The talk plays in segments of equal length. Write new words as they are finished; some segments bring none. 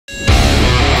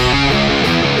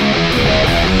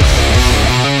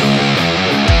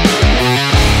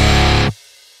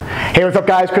Hey, what's up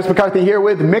guys? Chris McCarthy here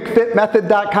with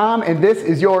McFit365, and this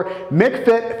is your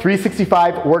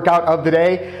McFit365 workout of the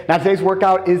day. Now today's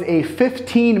workout is a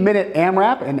 15-minute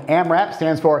AMRAP, and AMRAP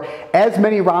stands for as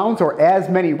many rounds or as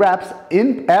many reps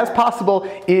as possible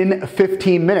in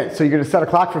 15 minutes. So you're going to set a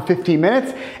clock for 15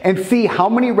 minutes and see how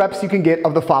many reps you can get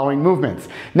of the following movements.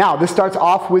 Now this starts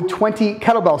off with 20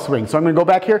 kettlebell swings. So I'm going to go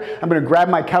back here, I'm going to grab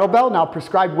my kettlebell. Now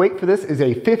prescribed weight for this is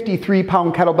a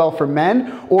 53-pound kettlebell for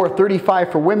men or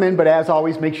 35 for women, but as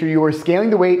always, make sure you are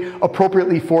scaling the weight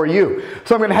appropriately for you.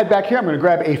 So I'm going to head back here, I'm going to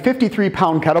grab a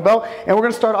 53-pound kettlebell, and we're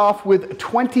going to start off with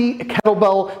 20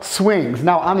 kettlebell swings.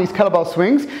 Now on these kettlebell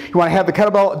swings, you want to have the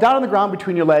kettlebell down on the ground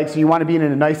between your legs, and you want to be in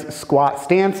a nice squat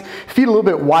stance, feet a little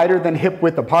bit wider than hip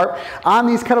width apart. On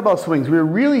these kettlebell swings, we're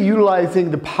really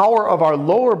utilizing the power of our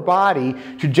lower body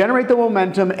to generate the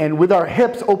momentum, and with our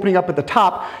hips opening up at the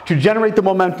top to generate the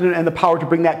momentum and the power to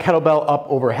bring that kettlebell up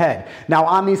overhead. Now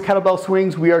on these kettlebell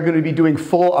swings, we are going to be doing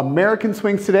full American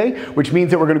swings today, which means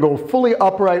that we're going to go fully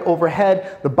upright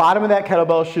overhead. The bottom of that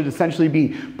kettlebell should essentially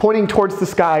be pointing towards the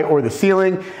sky or the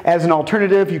ceiling. As an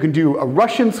alternative, you can do a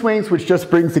Russian swings, which just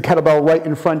brings the kettlebell right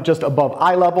in front, just above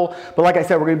eye level. But like I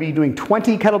said, we're going to be doing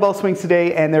 20 kettlebell swings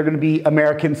today, and they're going to be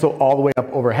American, so all the way up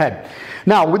overhead.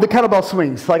 Now with the kettlebell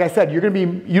swings, like I said, you're going to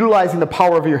be utilizing the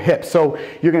power of your hips. So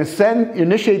you're going to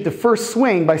initiate the first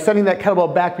swing by sending that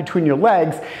kettlebell back between your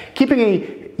legs, keeping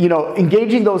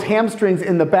engaging those hamstrings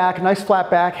in the back, nice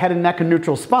flat back, head and neck and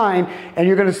neutral spine, and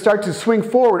you're going to start to swing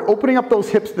forward, opening up those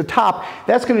hips to the top.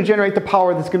 That's going to generate the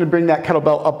power that's going to bring that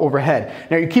kettlebell up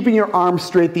overhead. Now you're keeping your arms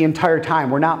straight the entire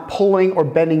time. We're not pulling or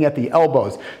bending at the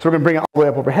elbows. So we're going to bring it all the way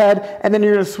up overhead, and then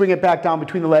you're going to swing it back down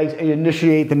between the legs and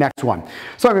initiate the next one.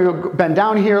 So I'm going to bend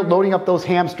down here, loading up those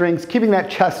hamstrings, keeping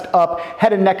that chest up,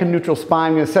 head and neck and neutral spine.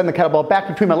 I'm going to send the kettlebell back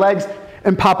between my legs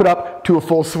and pop it up to a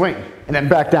full swing, and then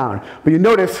back down. But you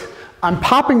notice I'm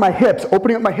popping my hips,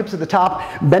 opening up my hips at the top,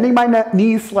 bending my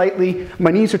knees slightly. My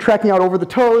knees are tracking out over the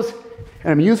toes,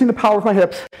 and I'm using the power of my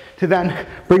hips to then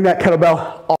bring that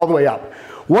kettlebell all the way up.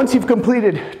 Once you've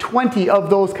completed 20 of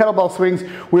those kettlebell swings,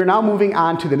 we're now moving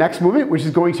on to the next movement, which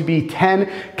is going to be 10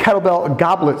 kettlebell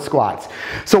goblet squats.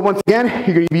 So once again,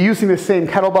 you're going to be using the same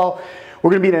kettlebell. We're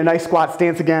going to be in a nice squat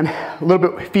stance again,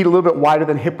 feet a little bit wider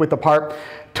than hip width apart,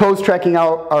 toes tracking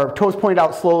out, or toes pointed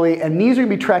out slowly, and knees are going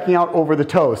to be tracking out over the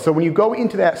toes. So when you go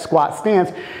into that squat stance,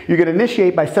 you're going to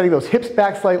initiate by setting those hips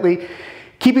back slightly,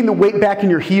 keeping the weight back in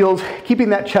your heels, keeping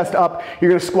that chest up. You're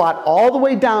going to squat all the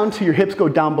way down till your hips go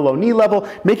down below knee level,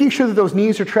 making sure that those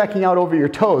knees are tracking out over your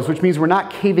toes, which means we're not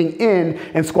caving in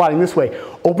and squatting this way.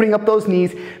 Opening up those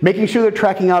knees, making sure they're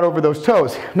tracking out over those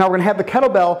toes. Now we're going to have the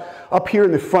kettlebell up here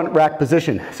in the front rack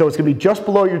position. So it's going to be just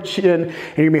below your chin, and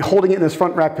you're going to be holding it in this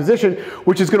front rack position,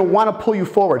 which is going to want to pull you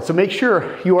forward. So make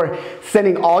sure you are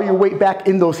sending all your weight back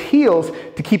in those heels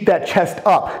to keep that chest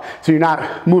up, so you're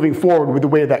not moving forward with the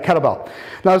weight of that kettlebell.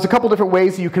 Now there's a couple different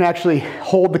ways you can actually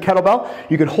hold the kettlebell.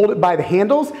 You can hold it by the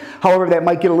handles. However, that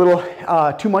might get a little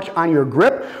too much on your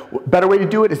grip. Better way to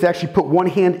do it is to actually put one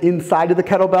hand inside of the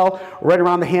kettlebell, right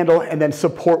around the handle, and then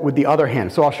support with the other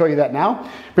hand. So I'll show you that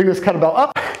now. Bring this kettlebell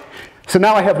up. So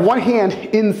now I have one hand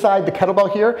inside the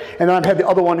kettlebell here, and then I have the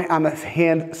other one on the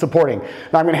hand supporting.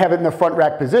 Now I'm going to have it in the front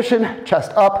rack position,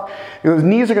 chest up. Those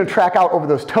knees are going to track out over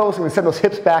those toes. I'm going to send those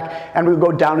hips back, and we're going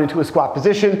to go down into a squat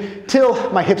position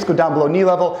till my hips go down below knee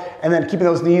level, and then keeping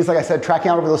those knees, like I said, tracking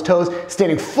out over those toes,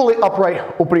 standing fully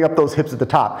upright, opening up those hips at the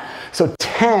top. So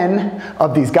 10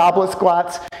 of these goblet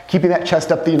squats, keeping that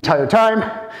chest up the entire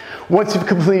time. Once you've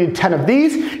completed 10 of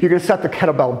these, you're going to set the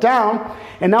kettlebell down,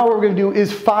 and now what we're going to do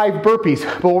is 5 burpees.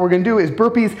 But what we're going to do is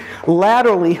burpees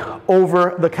laterally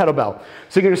over the kettlebell.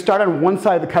 So you're going to start on one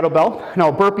side of the kettlebell. Now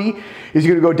a burpee is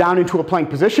you're going to go down into a plank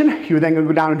position. You're then going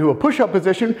to go down into a push-up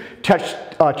position. Chest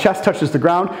touches the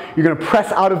ground. You're going to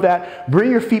press out of that,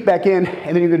 bring your feet back in,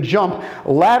 and then you're going to jump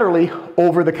laterally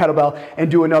over the kettlebell and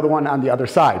do another one on the other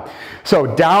side.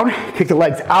 So down, kick the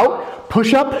legs out,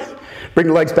 push up, bring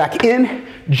the legs back in,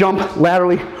 jump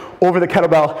laterally over the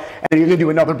kettlebell, and then you're going to do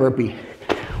another burpee.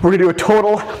 We're going to do a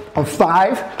total of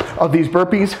 5 of these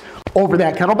burpees over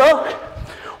that kettlebell.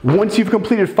 Once you've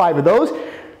completed 5 of those,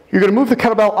 you're going to move the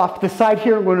kettlebell off to the side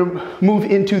here. We're going to move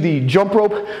into the jump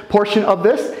rope portion of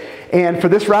this. And for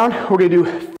this round, we're going to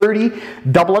do 30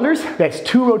 double unders. That's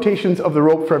 2 rotations of the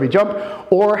rope for every jump,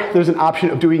 or there's an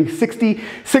option of doing 60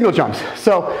 single jumps.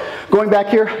 So going back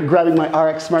here, grabbing my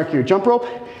RX Smart Gear jump rope,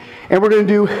 and we're going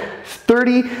to do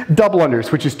 30 double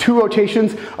unders, which is 2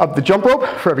 rotations of the jump rope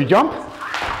for every jump.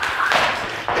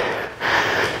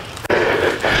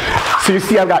 So you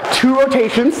see I've got 2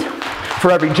 rotations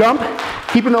for every jump,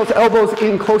 keeping those elbows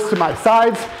in close to my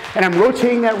sides, and I'm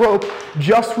rotating that rope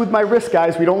just with my wrist,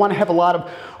 guys. We don't want to have a lot of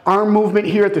arm movement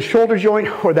here at the shoulder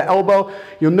joint or the elbow.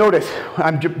 You'll notice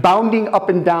I'm bounding up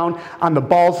and down on the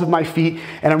balls of my feet,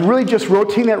 and I'm really just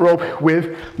rotating that rope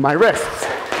with my wrists.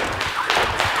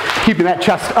 Keeping that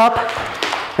chest up,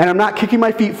 and I'm not kicking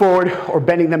my feet forward or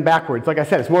bending them backwards. Like I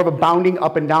said, it's more of a bounding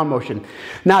up and down motion.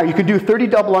 Now, you could do 30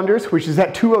 double unders, which is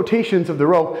at 2 rotations of the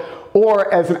rope,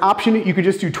 or as an option, you could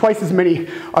just do twice as many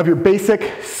of your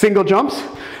basic single jumps.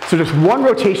 So just 1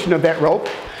 rotation of that rope,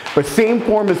 but same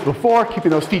form as before, keeping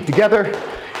those feet together,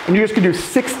 and you're just gonna do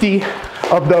 60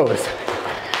 of those.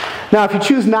 Now, if you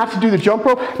choose not to do the jump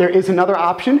rope, there is another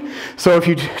option. So if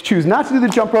you choose not to do the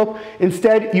jump rope,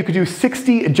 instead you could do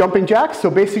 60 jumping jacks. So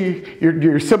basically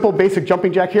your simple basic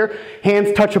jumping jack here,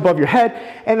 hands touch above your head,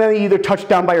 and then they either touch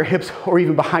down by your hips or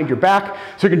even behind your back.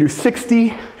 So you're gonna do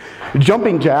 60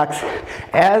 jumping jacks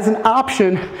as an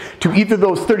option to either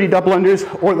those 30 double unders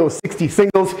or those 60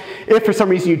 singles if for some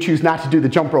reason you choose not to do the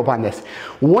jump rope on this.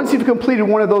 Once you've completed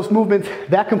one of those movements,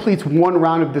 that completes 1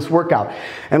 round of this workout.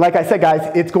 And like I said,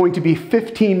 guys, it's going to be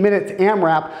 15 minutes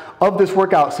AMRAP of this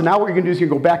workout. So now what you're gonna do is you're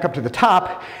gonna go back up to the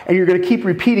top, and you're gonna keep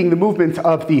repeating the movements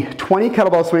of the 20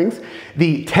 kettlebell swings,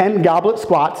 the 10 goblet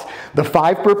squats, the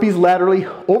 5 burpees laterally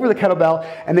over the kettlebell,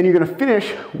 and then you're gonna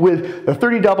finish with the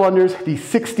 30 double unders, the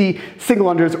 60 single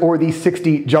unders, or the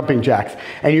 60 jumping jacks.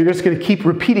 And you're just gonna keep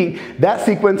repeating that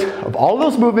sequence of all of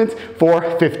those movements for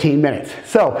 15 minutes.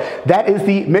 So that is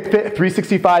the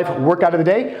McFit365 workout of the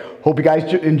day. Hope you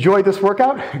guys enjoyed this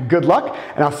workout. Good luck,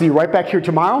 and I'll see you right back here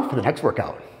tomorrow for the next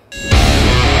workout.